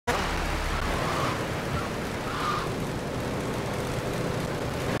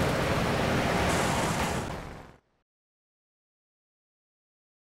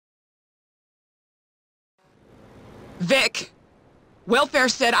Vic, welfare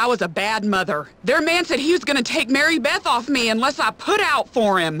said I was a bad mother. Their man said he was gonna take Mary Beth off me unless I put out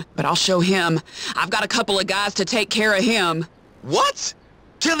for him. But I'll show him. I've got a couple of guys to take care of him. What?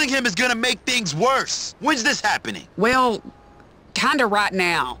 Killing him is gonna make things worse. When's this happening? Well, kinda right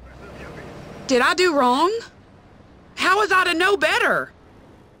now. Did I do wrong? How was I to know better?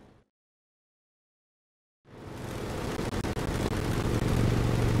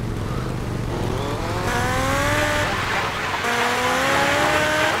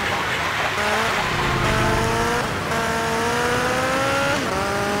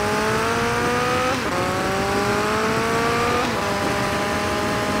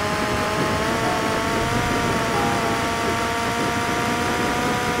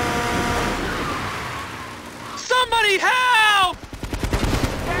 Somebody help!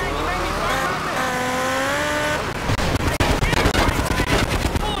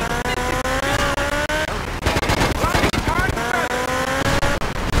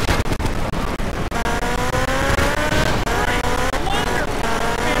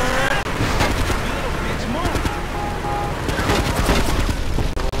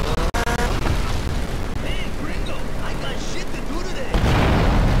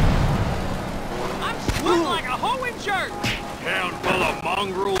 Town full of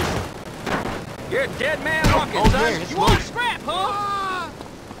mongrels. You're a dead man walking, Oh, son. yeah, it's You want mine. to scrap, huh?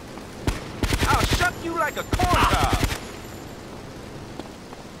 I'll shuck you like a corn cob.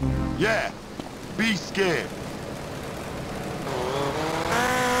 Yeah, be scared.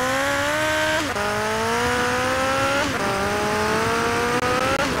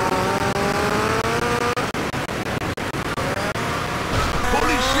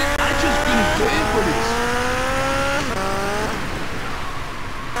 Holy shit, I just finished paying for this.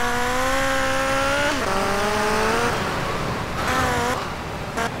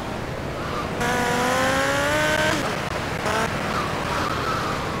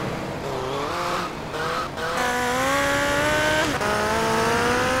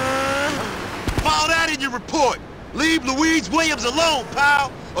 File that in your report. Leave Louise Williams alone,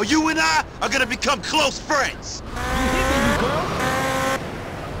 pal, or you and I are gonna become close friends. You hit me, you girl.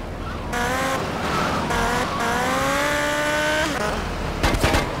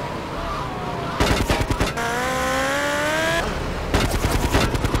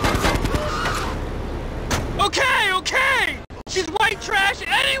 Okay! She's white trash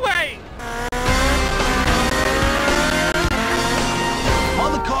anyway!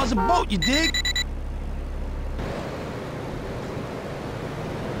 All the cars a boat, you dig?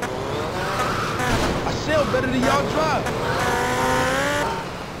 I sail better than y'all drive.